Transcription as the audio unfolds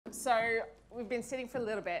So we've been sitting for a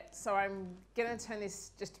little bit, so I'm going to turn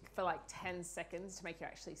this just for like 10 seconds to make you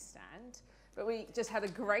actually stand. But we just had a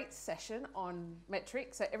great session on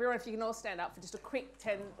metrics. So everyone, if you can all stand up for just a quick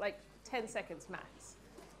 10 seconds max.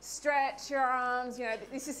 Stretch your arms. You know,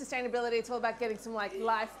 this is sustainability. It's all about getting some like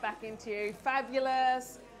life back into you.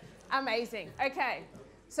 Fabulous. Amazing. Okay.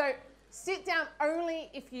 So sit down only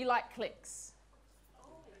if you like clicks.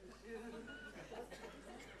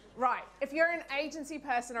 Right. If you're an agency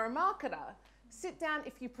person or a marketer, sit down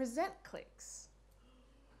if you present clicks.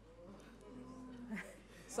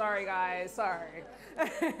 Sorry, guys. Sorry.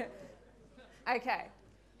 Okay.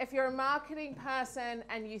 If you're a marketing person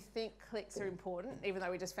and you think clicks are important, even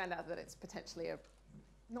though we just found out that it's potentially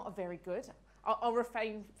not a very good, I'll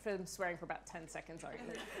refrain from swearing for about 10 seconds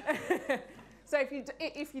only. So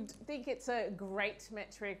if you think it's a great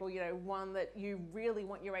metric or one that you really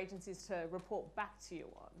want your agencies to report back to you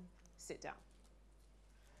on, sit down.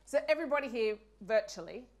 So everybody here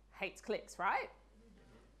virtually hates clicks, right?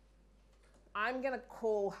 I'm going to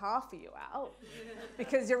call half of you out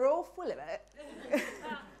because you're all full of it.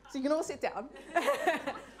 So you can all sit down.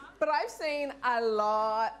 But I've seen a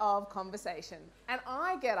lot of conversation, and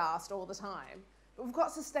I get asked all the time, but we've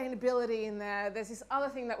got sustainability in there. There's this other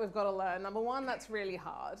thing that we've got to learn. Number one, that's really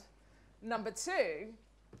hard. Number two,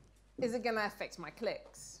 is it going to affect my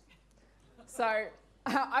clicks? So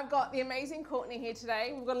I've got the amazing Courtney here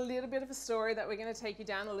today. We've got a little bit of a story that we're going to take you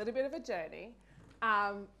down, a little bit of a journey.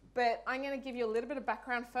 But I'm going to give you a little bit of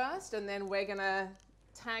background first, and then we're going to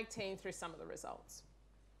tag team through some of the results.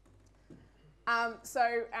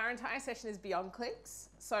 So our entire session is beyond clicks.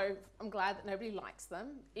 So I'm glad that nobody likes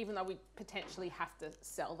them, even though we potentially have to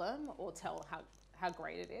sell them or tell how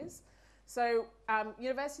great it is. So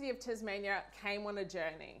University of Tasmania came on a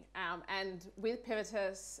journey, and with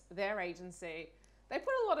Pivotus, their agency, they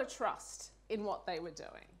put a lot of trust in what they were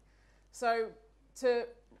doing. So to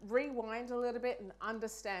rewind a little bit and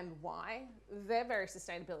understand why, they're very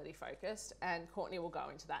sustainability focused, and Courtney will go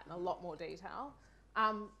into that in a lot more detail.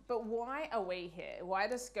 But why are we here? Why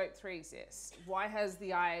does Scope 3 exist? Why has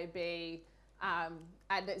the IAB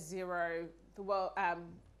at net zero, the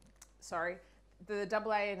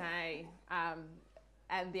AANA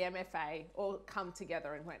and the MFA all come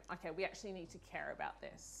together and went, okay, we actually need to care about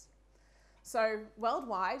this. So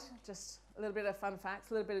worldwide, just a little bit of fun facts,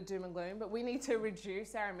 a little bit of doom and gloom, but we need to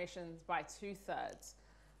reduce our emissions by 2/3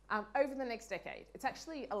 over the next decade. It's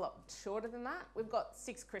actually a lot shorter than that. We've got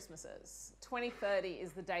 6 Christmases. 2030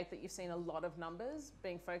 is the date that you've seen a lot of numbers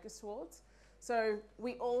being focused towards. So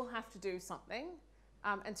we all have to do something.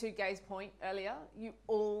 And to Gay's point earlier, you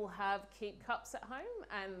all have keep cups at home,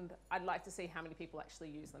 and I'd like to see how many people actually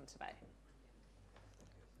use them today.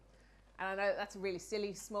 And I know that's a really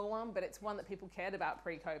silly, small one, but it's one that people cared about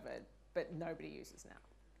pre-COVID, but nobody uses now.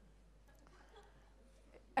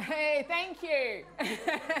 Hey, thank you.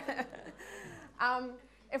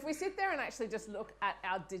 If we sit there and actually just look at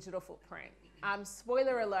our digital footprint,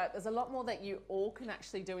 spoiler alert, there's a lot more that you all can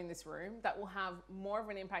actually do in this room that will have more of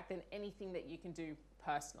an impact than anything that you can do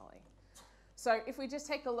personally. So if we just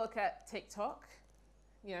take a look at TikTok,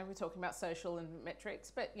 we're talking about social and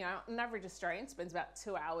metrics, but an average Australian spends about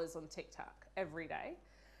 2 hours on TikTok every day.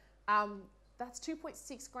 That's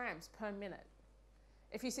 2.6 grams per minute.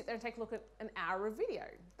 If you sit there and take a look at an hour of video,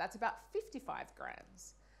 that's about 55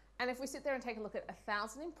 grams. And if we sit there and take a look at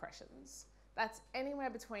 1,000 impressions, that's anywhere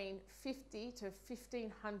between 50 to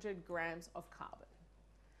 1,500 grams of carbon.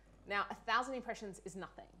 Now, 1,000 impressions is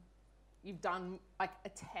nothing. You've done like a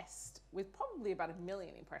test with probably about 1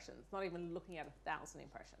 million impressions, not even looking at 1,000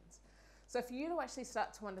 impressions. So for you to actually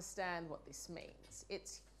start to understand what this means,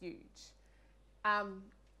 it's huge.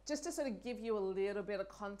 Just to sort of give you a little bit of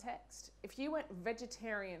context, if you went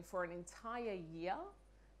vegetarian for an entire year,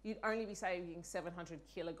 you'd only be saving 700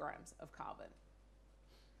 kilograms of carbon.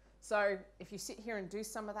 So if you sit here and do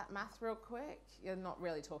some of that math real quick, you're not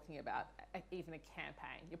really talking about even a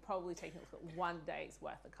campaign. You're probably taking a look at 1 day's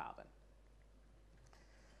worth of carbon.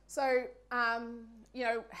 So,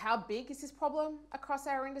 how big is this problem across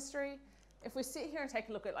our industry? If we sit here and take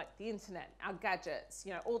a look at like the internet, our gadgets,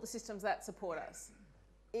 all the systems that support us,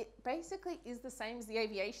 it basically is the same as the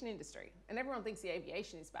aviation industry. And everyone thinks the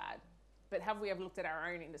aviation is bad, but have we ever looked at our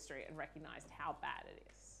own industry and recognized how bad it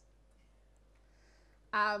is?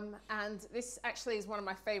 And this actually is one of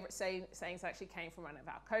my favorite sayings that actually came from one of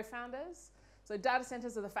our co-founders. So data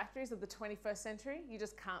centers are the factories of the 21st century. You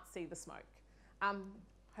just can't see the smoke.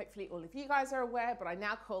 Hopefully all of you guys are aware, but I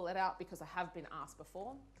now call it out because I have been asked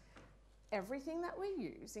before. Everything that we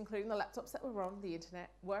use, including the laptops that we're on the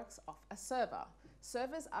internet, works off a server.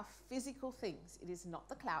 Servers are physical things. It is not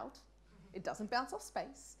the cloud. It doesn't bounce off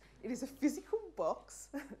space. It is a physical box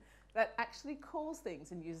that actually cools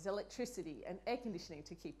things and uses electricity and air conditioning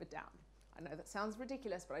to keep it down. I know that sounds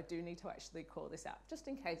ridiculous, but I do need to actually call this out, just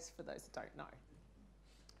in case for those that don't know.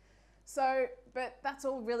 So, but that's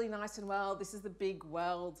all really nice and well. This is the big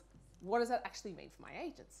world. What does that actually mean for my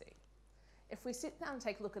agency? If we sit down and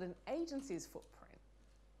take a look at an agency's footprint,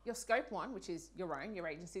 your scope 1, which is your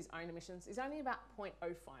agency's own emissions, is only about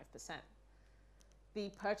 0.05%. The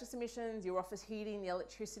purchase emissions, your office heating, the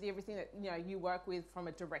electricity, everything that you work with from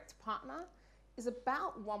a direct partner is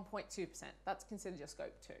about 1.2%. That's considered your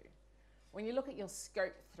scope 2. When you look at your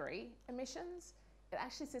scope 3 emissions, it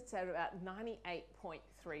actually sits at about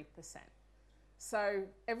 98.3%. So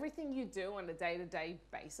everything you do on a day-to-day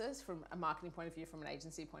basis, from a marketing point of view, from an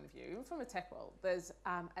agency point of view, even from a tech world, there's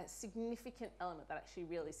a significant element that actually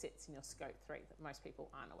really sits in your scope 3 that most people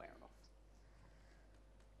aren't aware of.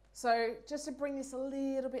 So just to bring this a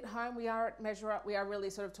little bit home, we are at MeasureUp. We are really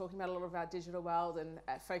sort of talking about a lot of our digital world and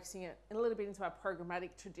focusing it a little bit into our programmatic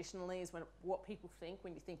traditionally is what people think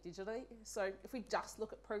when you think digitally. So if we just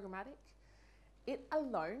look at programmatic, it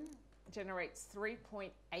alone generates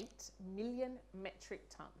 3.8 million metric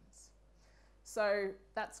tons. So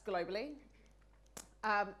that's globally.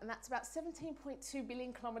 And that's about 17.2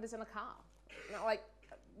 billion kilometers in a car.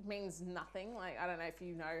 Means nothing. I don't know if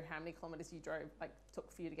you know how many kilometers you drove,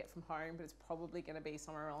 took for you to get from home, but it's probably going to be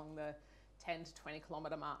somewhere along the 10 to 20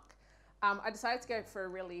 kilometer mark. I decided to go for a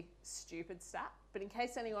really stupid stat, but in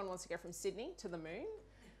case anyone wants to go from Sydney to the moon,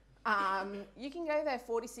 you can go there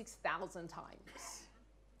 46,000 times.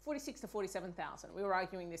 46 to 47,000. We were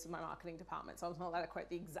arguing this with my marketing department, so I was not allowed to quote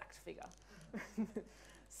the exact figure.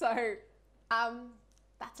 So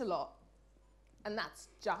that's a lot. And that's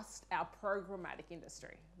just our programmatic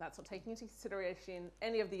industry. That's not taking into consideration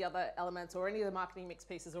any of the other elements or any of the marketing mix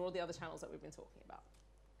pieces or all the other channels that we've been talking about.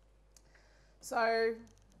 So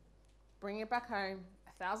bringing it back home,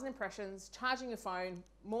 1,000 impressions, charging your phone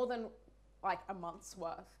more than a month's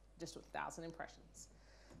worth, just with 1,000 impressions.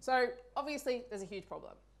 So obviously there's a huge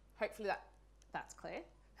problem. Hopefully that's clear.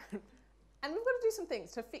 And we've got to do some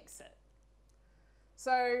things to fix it.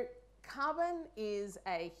 So carbon is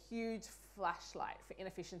a huge flashlight for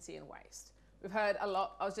inefficiency and waste. We've heard a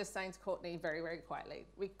lot. I was just saying to Courtney very, very quietly,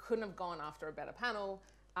 we couldn't have gone after a better panel.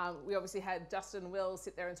 We obviously had Justin and Will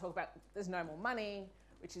sit there and talk about there's no more money,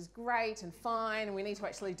 which is great and fine, and we need to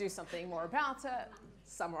actually do something more about it.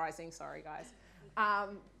 Summarizing, sorry guys.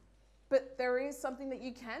 But there is something that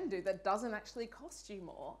you can do that doesn't actually cost you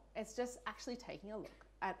more. It's just actually taking a look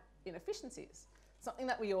at inefficiencies, something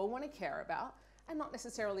that we all want to care about and not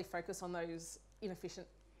necessarily focus on those inefficient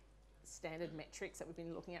standard metrics that we've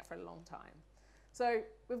been looking at for a long time. So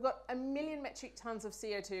we've got 1 million metric tons of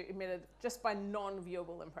CO2 emitted just by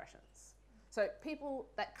non-viewable impressions. So people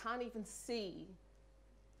that can't even see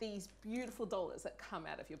these beautiful dollars that come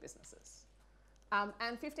out of your businesses.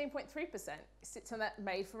 And 15.3% sits on that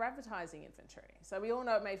made for advertising inventory. So we all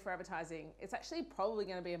know made for advertising, it's actually probably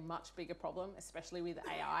going to be a much bigger problem, especially with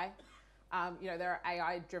AI. There are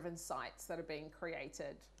AI-driven sites that are being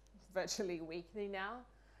created virtually weekly now.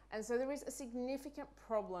 And so there is a significant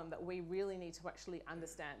problem that we really need to actually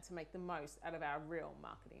understand to make the most out of our real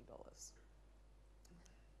marketing dollars.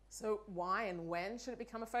 So why and when should it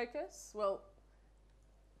become a focus? Well,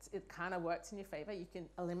 it kind of works in your favor. You can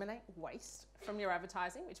eliminate waste from your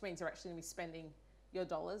advertising, which means you're actually going to be spending your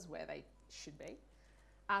dollars where they should be.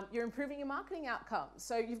 You're improving your marketing outcomes.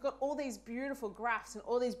 So you've got all these beautiful graphs and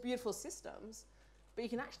all these beautiful systems, but you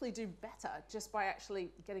can actually do better just by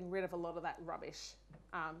actually getting rid of a lot of that rubbish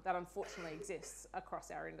that unfortunately exists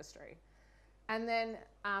across our industry. And then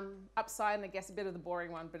upside, and I guess a bit of the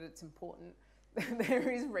boring one, but it's important, there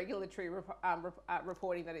is regulatory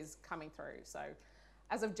reporting that is coming through. So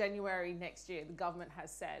as of January next year, the government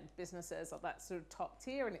has said businesses of that sort of top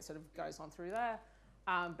tier, and it sort of goes on through there,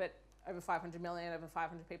 but over 500 million, over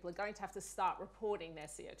 500 people are going to have to start reporting their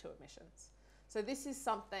CO2 emissions. So this is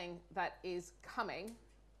something that is coming,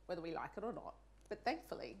 whether we like it or not. But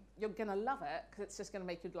thankfully, you're going to love it because it's just going to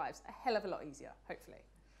make your lives a hell of a lot easier, hopefully.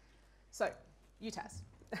 So, UTAS,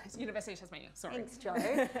 University of Tasmania, sorry. Thanks, Jo.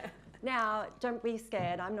 Now, don't be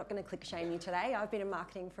scared. I'm not going to click shame you today. I've been in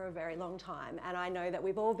marketing for a very long time, and I know that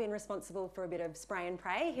we've all been responsible for a bit of spray and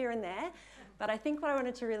pray here and there. But I think what I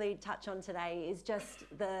wanted to really touch on today is just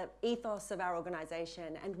the ethos of our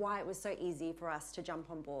organisation and why it was so easy for us to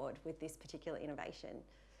jump on board with this particular innovation.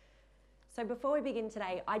 So before we begin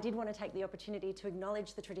today, I did want to take the opportunity to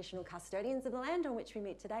acknowledge the traditional custodians of the land on which we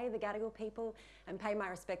meet today, the Gadigal people, and pay my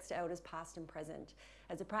respects to elders past and present.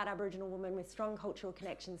 As a proud Aboriginal woman with strong cultural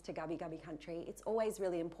connections to Gubbi Gubbi country, it's always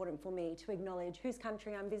really important for me to acknowledge whose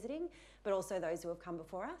country I'm visiting, but also those who have come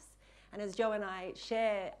before us. And as Jo and I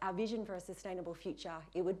share our vision for a sustainable future,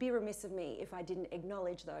 it would be remiss of me if I didn't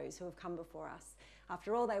acknowledge those who have come before us.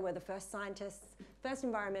 After all, they were the first scientists, first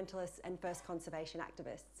environmentalists, and first conservation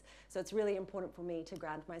activists. So it's really important for me to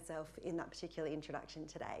ground myself in that particular introduction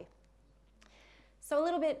today. So a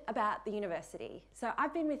little bit about the university. So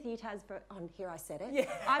I've been with UTAS for, here I said it. Yeah.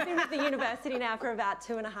 I've been with the university now for about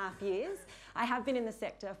 2.5 years. I have been in the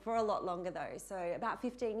sector for a lot longer though. So about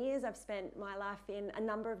 15 years I've spent my life in a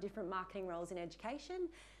number of different marketing roles in education.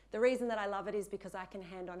 The reason that I love it is because I can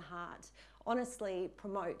hand on heart honestly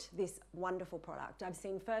promote this wonderful product. I've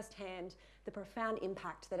seen firsthand the profound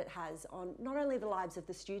impact that it has on not only the lives of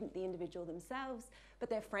the student, the individual themselves, but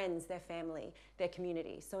their friends, their family, their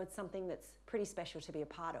community. So it's something that's pretty special to be a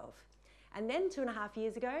part of. And then 2.5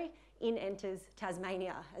 years ago, in enters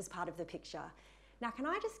Tasmania as part of the picture. Now, can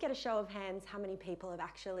I just get a show of hands how many people have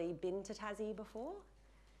actually been to Tassie before?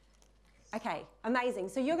 Okay, amazing.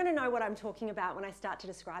 So you're going to know what I'm talking about when I start to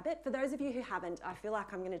describe it. For those of you who haven't, I feel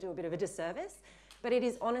like I'm going to do a bit of a disservice, but it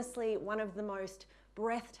is honestly one of the most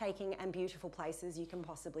breathtaking and beautiful places you can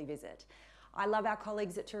possibly visit. I love our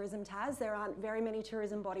colleagues at Tourism Tas. There aren't very many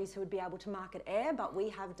tourism bodies who would be able to market air, but we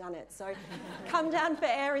have done it. So come down for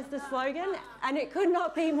air is the slogan, and it could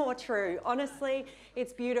not be more true. Honestly,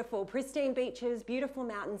 it's beautiful. Pristine beaches, beautiful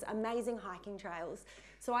mountains, amazing hiking trails.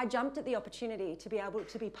 So I jumped at the opportunity to be able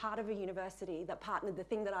to be part of a university that partnered the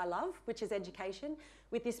thing that I love, which is education,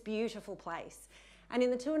 with this beautiful place. And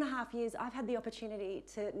in the 2.5 years, I've had the opportunity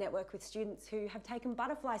to network with students who have taken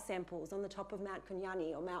butterfly samples on the top of Mount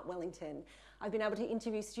Kunyani or Mount Wellington. I've been able to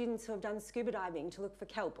interview students who have done scuba diving to look for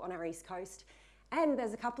kelp on our east coast. And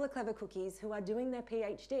there's a couple of clever cookies who are doing their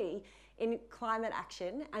PhD in climate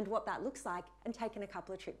action and what that looks like, and taken a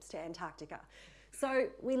couple of trips to Antarctica. So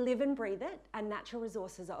we live and breathe it, and natural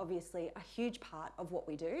resources are obviously a huge part of what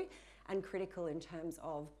we do and critical in terms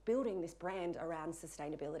of building this brand around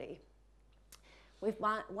sustainability. We've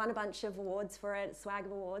won a bunch of awards for it, swag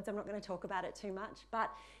awards. I'm not going to talk about it too much,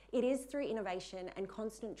 but it is through innovation and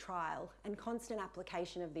constant trial and constant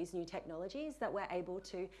application of these new technologies that we're able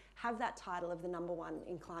to have that title of the #1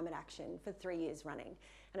 in climate action for 3 years running.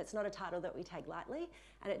 And it's not a title that we take lightly,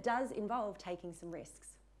 and it does involve taking some risks.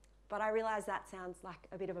 But I realise that sounds like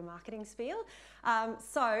a bit of a marketing spiel.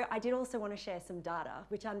 So I did also want to share some data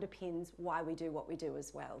which underpins why we do what we do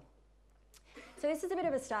as well. So this is a bit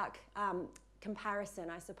of a stark comparison,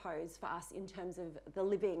 I suppose, for us in terms of the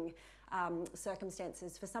living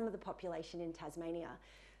circumstances for some of the population in Tasmania.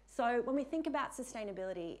 So when we think about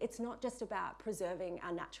sustainability, it's not just about preserving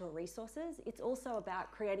our natural resources, it's also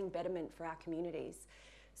about creating betterment for our communities.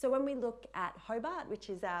 So when we look at Hobart, which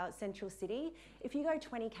is our central city, if you go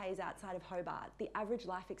 20 k's outside of Hobart, the average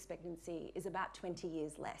life expectancy is about 20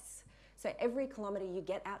 years less. So every kilometre you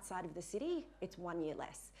get outside of the city, it's 1 year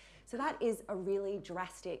less. So that is a really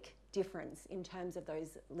drastic difference in terms of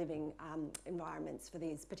those living environments for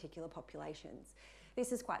these particular populations.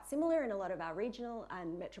 This is quite similar in a lot of our regional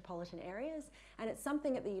and metropolitan areas, and it's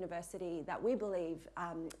something at the university that we believe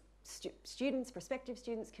students, prospective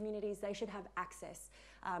students, communities, they should have access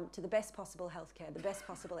to the best possible healthcare, the best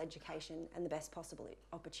possible education, and the best possible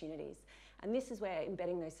opportunities. And this is where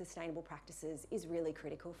embedding those sustainable practices is really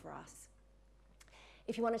critical for us.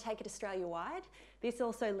 If you want to take it Australia-wide, this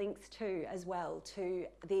also links to, as well, to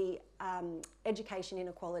the education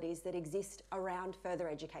inequalities that exist around further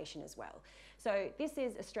education as well. So this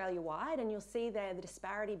is Australia-wide, and you'll see there the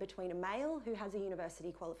disparity between a male who has a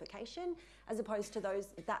university qualification as opposed to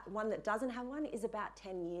that one that doesn't have one is about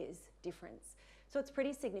 10 years difference. So it's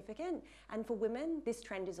pretty significant, and for women, this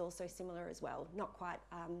trend is also similar as well. Not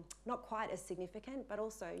quite as significant, but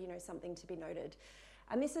also, something to be noted.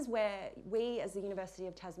 And this is where we, as the University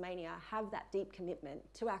of Tasmania, have that deep commitment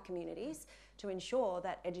to our communities to ensure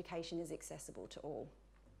that education is accessible to all.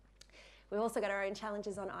 We've also got our own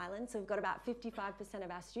challenges on island, so we've got about 55%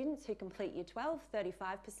 of our students who complete Year 12,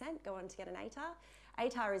 35% go on to get an ATAR.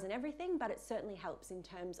 ATAR isn't everything, but it certainly helps in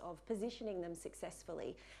terms of positioning them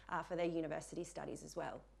successfully for their university studies as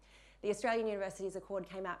well. The Australian Universities Accord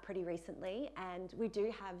came out pretty recently, and we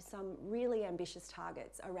do have some really ambitious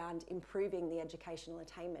targets around improving the educational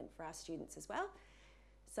attainment for our students as well.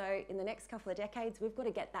 So in the next couple of decades, we've got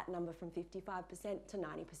to get that number from 55% to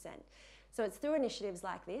 90%. So it's through initiatives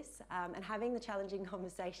like this and having the challenging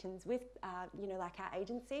conversations with, like our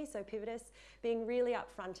agency, so Pivotus, being really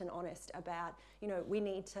upfront and honest about, we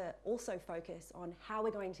need to also focus on how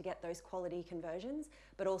we're going to get those quality conversions,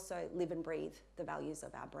 but also live and breathe the values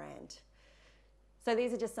of our brand. So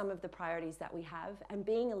these are just some of the priorities that we have, and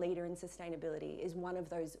being a leader in sustainability is one of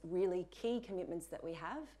those really key commitments that we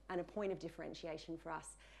have and a point of differentiation for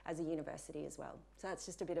us as a university as well. So that's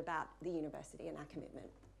just a bit about the university and our commitment.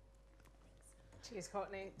 Cheers,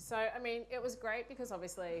 Courtney. So, I mean, it was great because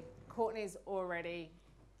obviously Courtney's already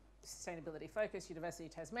sustainability focused. University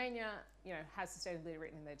of Tasmania, has sustainability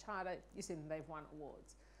written in their charter. You see them, they've won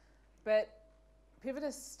awards. But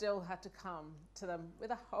Pivotus still had to come to them with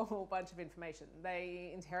a whole bunch of information.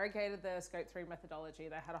 They interrogated the Scope 3 methodology.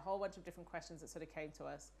 They had a whole bunch of different questions that sort of came to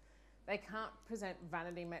us. They can't present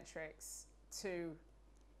vanity metrics to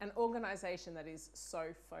an organisation that is so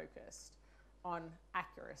focused on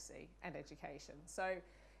accuracy and education. So if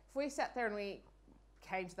we sat there and we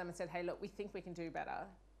came to them and said, hey, look, we think we can do better.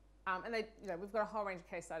 And they, we've got a whole range of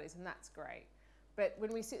case studies, and that's great. But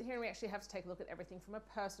when we sit here and we actually have to take a look at everything from a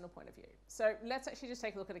personal point of view. So let's actually just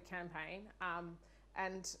take a look at a campaign.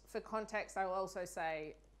 And for context, I will also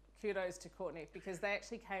say kudos to Courtney because they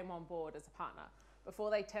actually came on board as a partner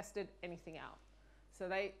before they tested anything out. So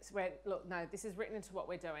they went, look, no, this is written into what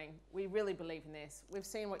we're doing. We really believe in this. We've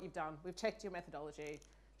seen what you've done. We've checked your methodology.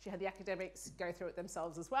 She had the academics go through it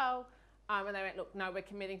themselves as well. And they went, look, no, we're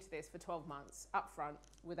committing to this for 12 months up front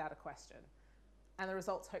without a question. And the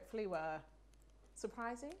results hopefully were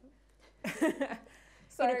surprising.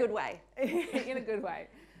 So, in a good way. In a good way.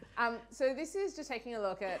 So this is just taking a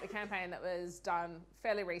look at the campaign that was done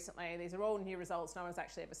fairly recently. These are all new results. No one's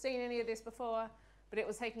actually ever seen any of this before. But it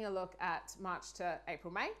was taking a look at March to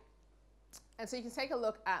April, May. And so you can take a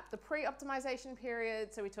look at the pre-optimization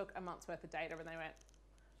period. So we took a month's worth of data and they went,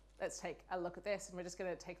 let's take a look at this. And we're just going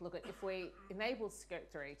to take a look at if we enabled Scope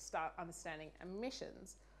 3 to start understanding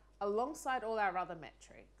emissions alongside all our other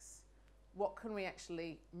metrics, what can we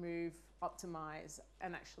actually move, optimize,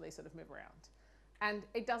 and actually sort of move around? And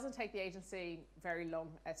it doesn't take the agency very long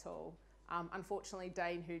at all. Unfortunately,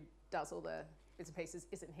 Dane, who does all the bits and pieces,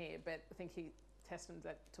 isn't here, but I think he tested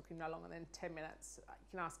that took him no longer than 10 minutes. You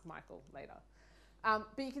can ask Michael later.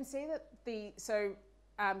 But you can see that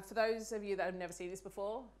for those of you that have never seen this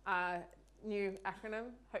before, new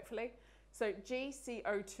acronym, hopefully. So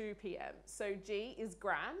GCO2PM. So G is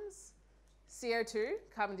grams, CO2,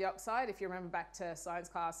 carbon dioxide, if you remember back to science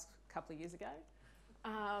class a couple of years ago.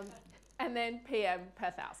 And then PM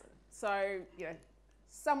per thousand. So,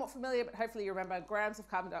 somewhat familiar, but hopefully you remember grams of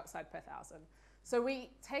carbon dioxide per thousand. So we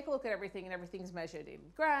take a look at everything and everything's measured in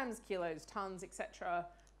grams, kilos, tons, etc.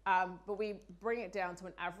 But we bring it down to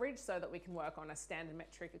an average so that we can work on a standard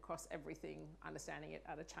metric across everything, understanding it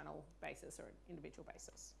at a channel basis or an individual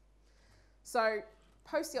basis. So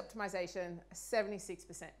post the optimization, a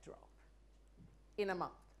 76% drop in a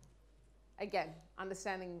month. Again,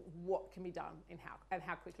 understanding what can be done and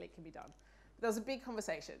how quickly it can be done. But there was a big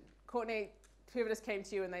conversation. Courtney, Pivotus came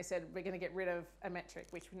to you and they said, we're going to get rid of a metric,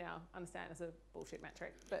 which we now understand is a bullshit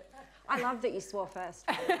metric. But I love that you swore first.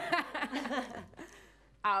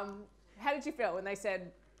 How did you feel when they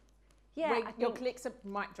said, your clicks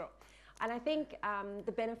might drop? And I think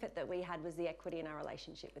the benefit that we had was the equity in our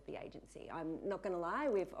relationship with the agency. I'm not going to lie,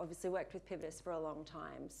 we've obviously worked with Pivotus for a long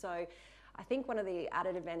time. So I think one of the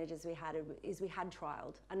added advantages we had is we had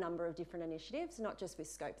trialled a number of different initiatives, not just with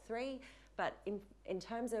Scope 3, but in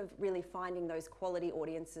terms of really finding those quality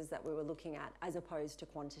audiences that we were looking at as opposed to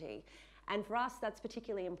quantity. And for us, that's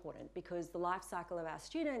particularly important because the life cycle of our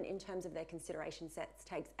student in terms of their consideration sets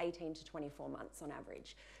takes 18 to 24 months on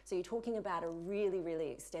average. So you're talking about a really, really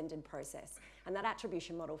extended process. And that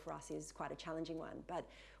attribution model for us is quite a challenging one. But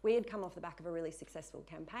we had come off the back of a really successful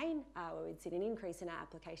campaign where we'd seen an increase in our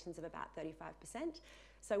applications of about 35%.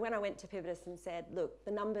 So when I went to Pivotus and said, look,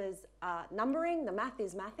 the numbers are numbering, the math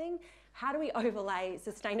is mathing, how do we overlay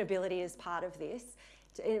sustainability as part of this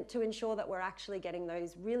to ensure that we're actually getting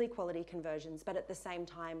those really quality conversions, but at the same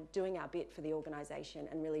time doing our bit for the organisation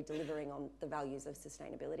and really delivering on the values of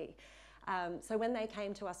sustainability. So when they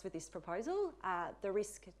came to us with this proposal, the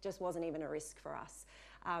risk just wasn't even a risk for us.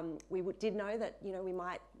 We did know that we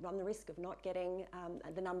might run the risk of not getting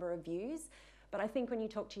the number of views, but I think when you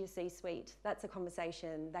talk to your C-suite, that's a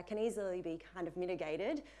conversation that can easily be kind of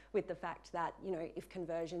mitigated with the fact that, if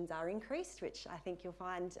conversions are increased, which I think you'll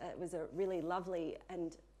find was a really lovely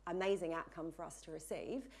and amazing outcome for us to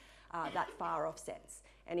receive, that far offsets.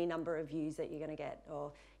 any number of views that you're going to get,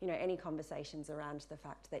 or any conversations around the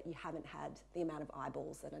fact that you haven't had the amount of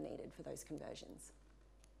eyeballs that are needed for those conversions.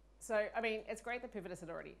 So, I mean, it's great that Pivoters had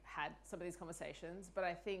already had some of these conversations, but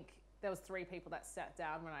I think there was 3 people that sat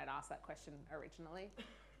down when I'd asked that question originally.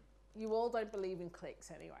 You all don't believe in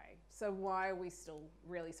clicks anyway, so why are we still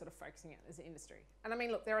really sort of focusing it as an industry? And I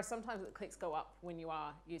mean, look, there are some times that clicks go up when you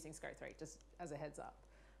are using Scope3, just as a heads up.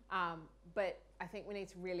 But I think we need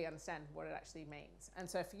to really understand what it actually means. And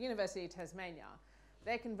so for University of Tasmania,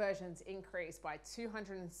 their conversions increased by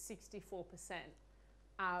 264%,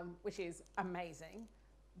 which is amazing.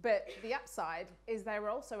 But the upside is they were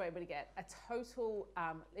also able to get a total,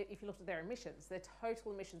 if you looked at their emissions, their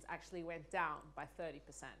total emissions actually went down by 30%,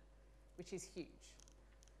 which is huge.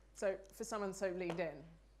 So for someone so leaned in.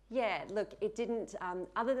 Yeah, look, it didn't,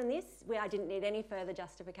 other than this, I didn't need any further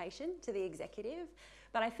justification to the executive.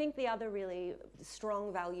 But I think the other really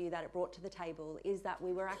strong value that it brought to the table is that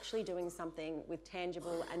we were actually doing something with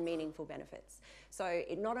tangible and meaningful benefits. So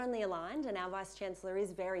it not only aligned, and our Vice-Chancellor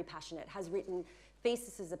is very passionate, has written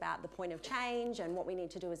theses about the point of change and what we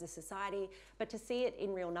need to do as a society, but to see it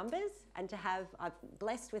in real numbers and to have, I'm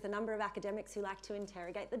blessed with a number of academics who like to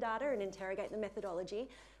interrogate the data and interrogate the methodology,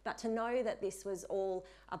 but to know that this was all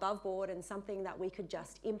above board and something that we could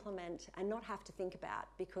just implement and not have to think about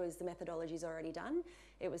because the methodology is already done,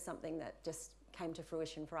 it was something that just came to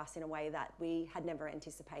fruition for us in a way that we had never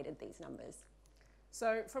anticipated these numbers.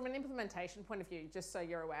 So from an implementation point of view, just so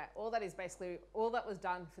you're aware, all that was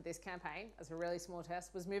done for this campaign as a really small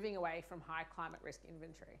test was moving away from high climate risk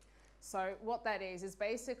inventory. So what that is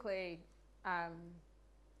basically, I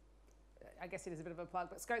guess it is a bit of a plug,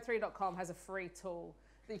 but scope3.com has a free tool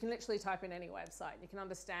that you can literally type in any website. You can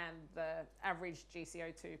understand the average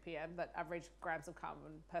GCO2 PM, that average grams of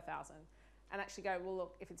carbon per 1,000, and actually go, well,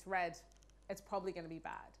 look, if it's red, it's probably going to be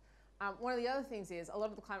bad. One of the other things is a lot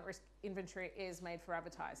of the climate risk inventory is made for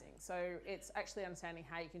advertising. So it's actually understanding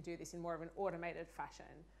how you can do this in more of an automated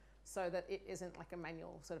fashion so that it isn't like a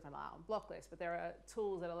manual sort of alarm block list, but there are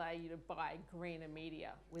tools that allow you to buy greener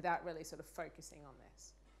media without really sort of focusing on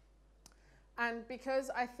this. And because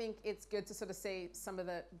I think it's good to sort of see some of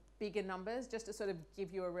the bigger numbers, just to sort of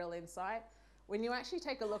give you a real insight, when you actually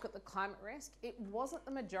take a look at the climate risk, it wasn't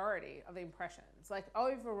the majority of the impressions. Like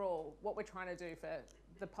overall, what we're trying to do for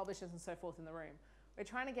the publishers and so forth in the room, we're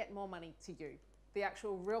trying to get more money to you, the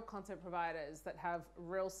actual real content providers that have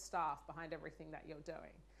real staff behind everything that you're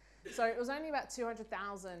doing. So it was only about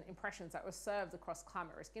 200,000 impressions that were served across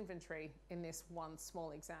climate risk inventory in this one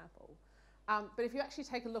small example. But if you actually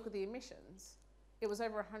take a look at the emissions, it was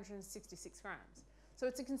over 166 grams. So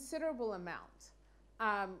it's a considerable amount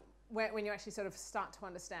when you actually sort of start to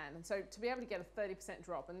understand. And so to be able to get a 30%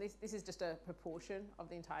 drop, and this is just a proportion of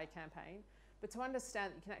the entire campaign, but to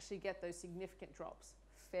understand that you can actually get those significant drops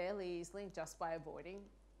fairly easily just by avoiding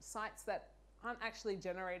sites that aren't actually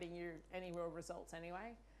generating you any real results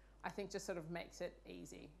anyway, I think just sort of makes it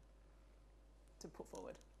easy to put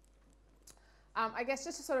forward. I guess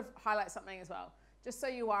just to sort of highlight something as well, just so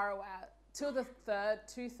you are aware,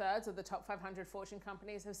 two-thirds of the top 500 Fortune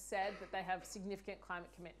companies have said that they have significant climate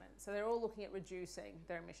commitments. So they're all looking at reducing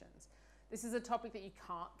their emissions. This is a topic that you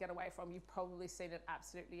can't get away from. You've probably seen it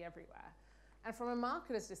absolutely everywhere. And from a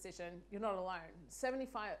marketer's decision, you're not alone.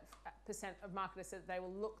 75% of marketers said they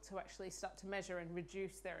will look to actually start to measure and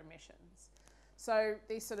reduce their emissions. So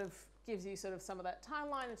this sort of gives you sort of some of that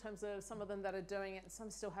timeline in terms of some of them that are doing it and some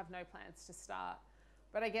still have no plans to start.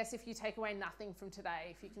 But I guess if you take away nothing from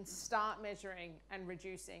today, if you can start measuring and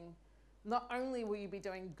reducing, not only will you be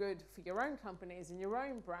doing good for your own companies and your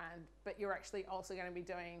own brand, but you're actually also going to be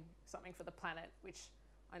doing something for the planet, which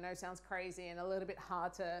I know sounds crazy and a little bit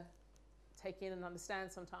hard to take in and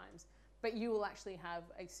understand sometimes, but you will actually have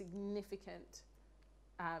a significant,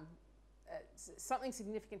 something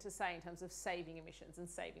significant to say in terms of saving emissions and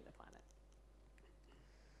saving the planet.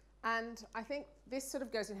 And I think this sort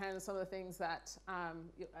of goes in hand with some of the things that,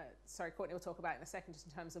 Courtney will talk about in a second, just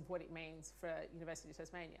in terms of what it means for University of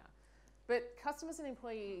Tasmania. But customers and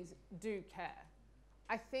employees do care.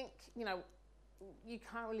 I think, you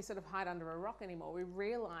can't really sort of hide under a rock anymore. We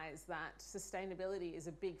realise that sustainability is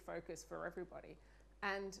a big focus for everybody,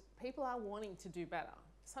 and people are wanting to do better.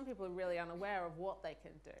 Some people are really unaware of what they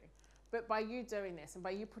can do. But by you doing this and by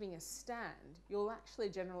you putting a stand, you'll actually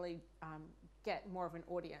generally get more of an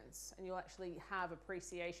audience, and you'll actually have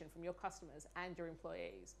appreciation from your customers and your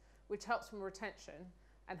employees, which helps from retention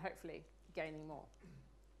and hopefully gaining more.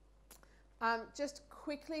 Just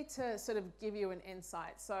quickly to sort of give you an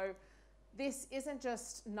insight. So this isn't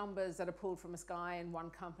just numbers that are pulled from a sky and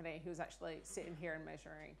one company who's actually sitting here and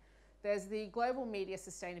measuring. there's the Global Media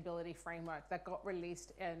Sustainability Framework that got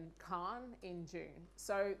released in Cannes in June.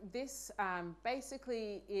 So this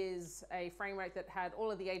basically is a framework that had all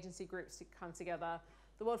of the agency groups to come together,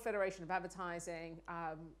 the World Federation of Advertising,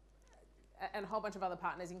 and a whole bunch of other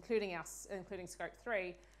partners, including us, including Scope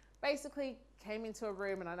 3, basically came into a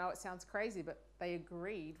room, and I know it sounds crazy, but they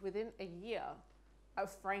agreed within a year a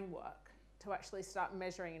framework to actually start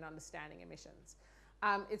measuring and understanding emissions.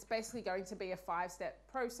 It's basically going to be a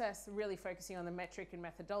 5-step process, really focusing on the metric and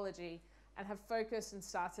methodology, and have focused and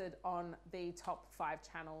started on the top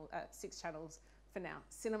 6 channels for now.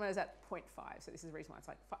 Cinema is at 0.5, so this is the reason why it's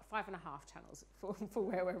like 5.5 channels for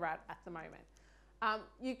where we're at the moment.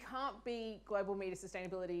 You can't be Global Media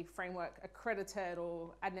Sustainability Framework accredited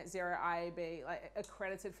or AdNet Zero IAB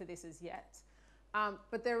accredited for this as yet.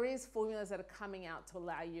 But there is formulas that are coming out to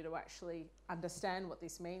allow you to actually understand what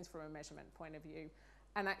this means from a measurement point of view,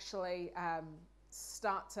 and actually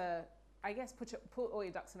start to, I guess, put all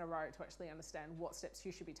your ducks in a row to actually understand what steps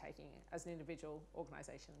you should be taking as an individual,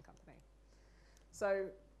 organisation and company. So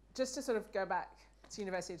just to sort of go back to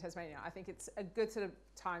University of Tasmania, I think it's a good sort of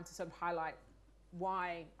time to sort of highlight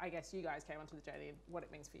why, I guess, you guys came onto the journey and what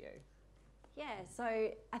it means for you. Yeah, so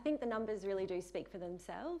I think the numbers really do speak for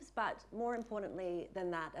themselves, but more importantly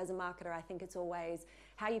than that, as a marketer, I think it's always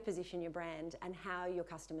how you position your brand and how your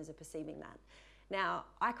customers are perceiving that. Now,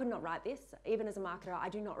 I could not write this. Even as a marketer, I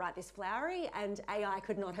do not write this flowery, and AI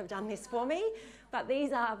could not have done this for me. But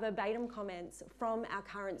these are verbatim comments from our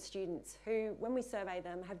current students who, when we survey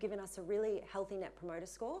them, have given us a really healthy Net Promoter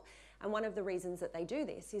Score. And one of the reasons that they do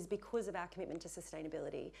this is because of our commitment to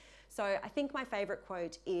sustainability. So I think my favourite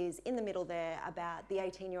quote is in the middle there about the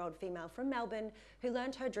 18-year-old female from Melbourne who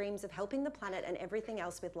learned her dreams of helping the planet and everything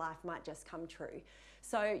else with life might just come true.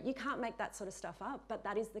 So you can't make that sort of stuff up, but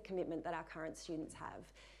that is the commitment that our current students have.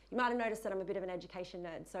 You might have noticed that I'm a bit of an education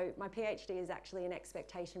nerd. So my PhD is actually an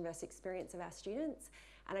expectation versus experience of our students.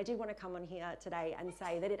 And I did want to come on here today and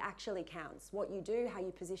say that it actually counts. What you do, how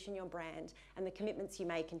you position your brand, and the commitments you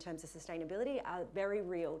make in terms of sustainability are very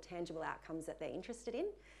real, tangible outcomes that they're interested in.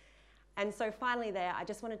 And so finally there, I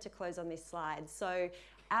just wanted to close on this slide. So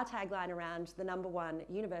our tagline around the #1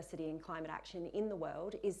 university in climate action in the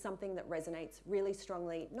world is something that resonates really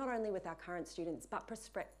strongly, not only with our current students, but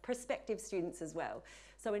prospective students as well.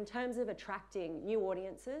 So in terms of attracting new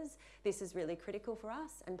audiences, this is really critical for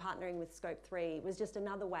us, and partnering with Scope 3 was just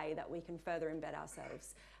another way that we can further embed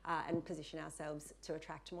ourselves and position ourselves to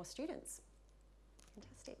attract more students.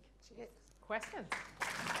 Fantastic. Questions?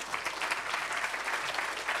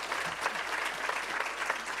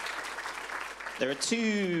 There are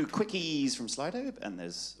 2 quickies from Slido, and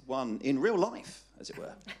there's one in real life, as it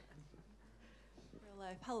were. Real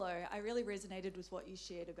life. Hello. I really resonated with what you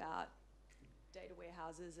shared about data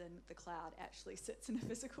warehouses and the cloud actually sits in a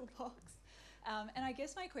physical box. And I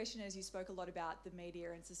guess my question is, you spoke a lot about the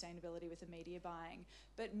media and sustainability with the media buying,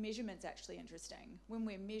 but measurement's actually interesting. When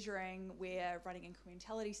we're measuring, we're running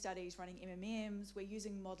incrementality studies, running MMMs, we're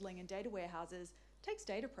using modelling and data warehouses. It takes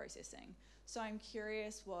data processing. So I'm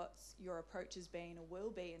curious what your approach has been or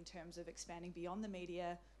will be in terms of expanding beyond the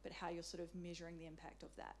media, but how you're sort of measuring the impact of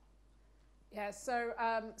that. Yeah, so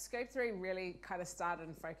Scope 3 really kind of started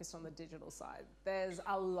and focused on the digital side. There's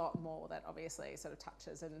a lot more that obviously sort of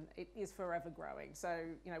touches, and it is forever growing. So,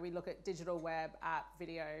 you know, we look at digital web, app,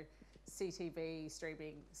 video, CTV,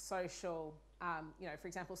 streaming, social. You know, for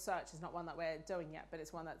example, search is not one that we're doing yet, but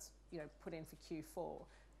it's one that's, you know, put in for Q4.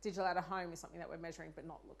 Digital out of home is something that we're measuring, but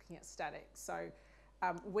not looking at static. So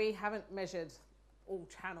we haven't measured all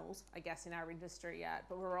channels, I guess, in our industry yet,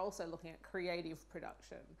 but we're also looking at creative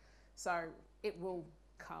production. So it will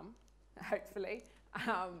come, hopefully.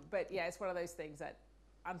 But yeah, it's one of those things that,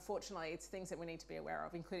 unfortunately, it's things that we need to be aware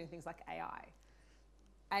of, including things like AI.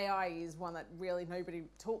 AI is one that really nobody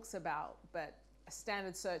talks about, but a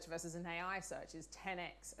standard search versus an AI search is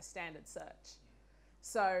 10x a standard search.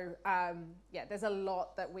 So yeah, there's a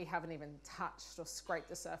lot that we haven't even touched or scraped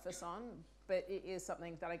the surface on, but it is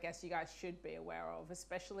something that I guess you guys should be aware of,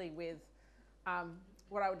 especially with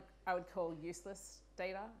what I would call useless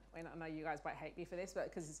data. And I know you guys might hate me for this, but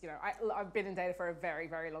because, you know, I've been in data for a very,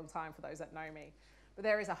 very long time for those that know me. But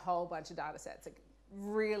there is a whole bunch of data sets that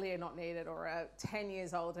really are not needed or are 10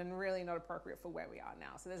 years old and really not appropriate for where we are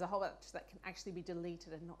now. So there's a whole bunch that can actually be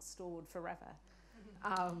deleted and not stored forever.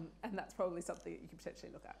 And that's probably something that you can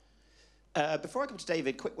potentially look at. Before I come to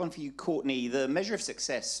David, quick one for you, Courtney. The measure of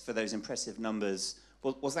success for those impressive numbers,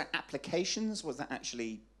 was that applications? Was that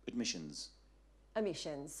actually admissions?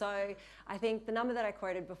 emissions. So I think the number that I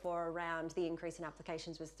quoted before around the increase in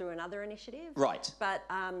applications was through another initiative. Right. But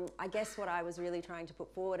I guess what I was really trying to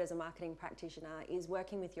put forward as a marketing practitioner is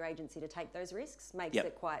working with your agency to take those risks makes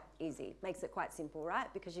it quite easy, makes it quite simple,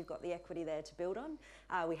 right? Because you've got the equity there to build on.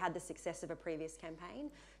 We had the success of a previous campaign.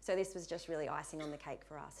 So this was just really icing on the cake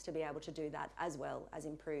for us to be able to do that as well as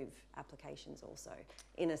improve applications also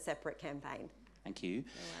in a separate campaign. Thank you. No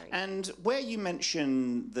worries. And where you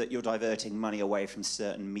mention that you're diverting money away from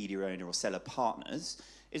certain media owner or seller partners,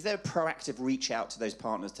 is there a proactive reach out to those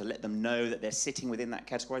partners to let them know that they're sitting within that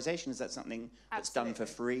categorisation? Is that something that's done for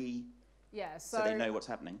free? Yeah, so they know what's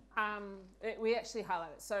happening? We actually highlight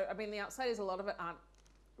it. So, I mean, the upside is a lot of it aren't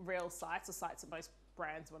real sites or sites that most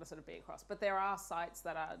brands want to sort of be across, but there are sites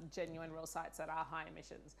that are genuine real sites that are high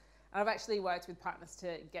emissions. And I've actually worked with partners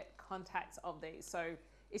to get contacts of these. So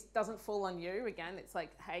it doesn't fall on you. Again, it's like,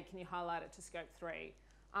 hey, can you highlight it to scope 3?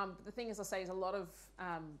 But the thing is, I'll say, is a lot of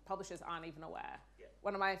publishers aren't even aware. Yeah.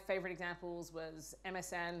 One of my favorite examples was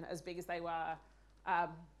MSN, as big as they were.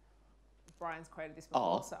 Brian's quoted this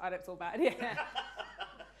before, so I don't feel bad.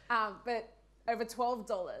 Yeah. But over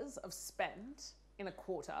 $12 of spend in a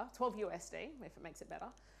quarter, 12 USD, if it makes it better,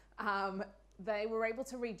 they were able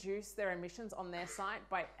to reduce their emissions on their site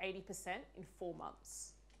by 80% in 4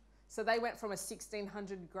 months. So they went from a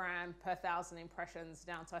 1,600 gram per 1,000 impressions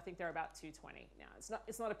down to, I think they're about 220 now.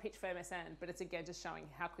 It's not a pitch for MSN, but it's again just showing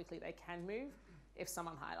how quickly they can move if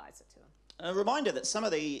someone highlights it to them. A reminder that some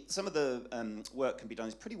of the work can be done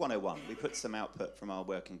is pretty 101. We put some output from our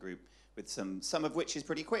working group with some of which is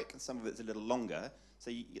pretty quick and some of it's a little longer. So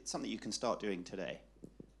it's something you can start doing today.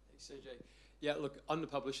 Thanks, CJ. Yeah, look, on the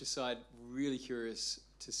publisher side, really curious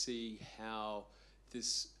to see how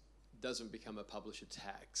this doesn't become a publisher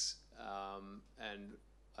tax, and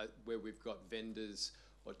where we've got vendors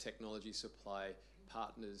or technology supply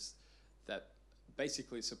partners that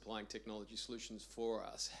basically supplying technology solutions for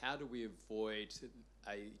us. How do we avoid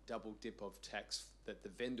a double dip of tax that the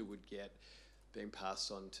vendor would get being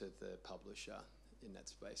passed on to the publisher in that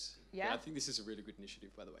space? Yeah. But I think this is a really good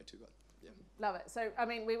initiative, by the way, too. Yeah. Love it. So, I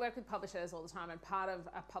mean, we work with publishers all the time, and part of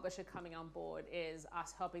a publisher coming on board is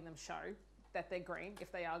us helping them show that they're green,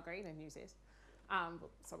 if they are green, and use this.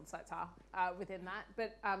 Some sites are within that,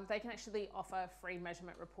 but they can actually offer free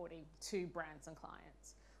measurement reporting to brands and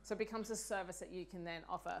clients. So it becomes a service that you can then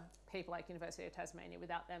offer people like University of Tasmania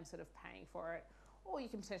without them sort of paying for it. Or you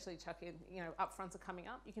can potentially chuck in, you know, upfronts are coming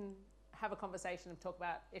up. You can have a conversation and talk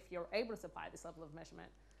about, if you're able to supply this level of measurement,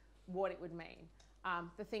 what it would mean.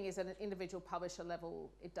 The thing is, at an individual publisher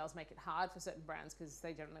level, it does make it hard for certain brands because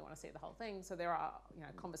they generally want to see the whole thing. So there are, you know,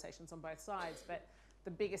 conversations on both sides. But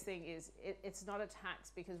the biggest thing is it's not a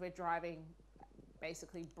tax because we're driving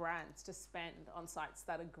basically brands to spend on sites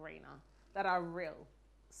that are greener, that are real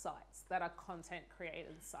sites, that are content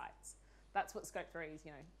created sites. That's what Scope 3 is,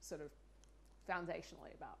 you know, sort of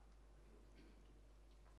foundationally about.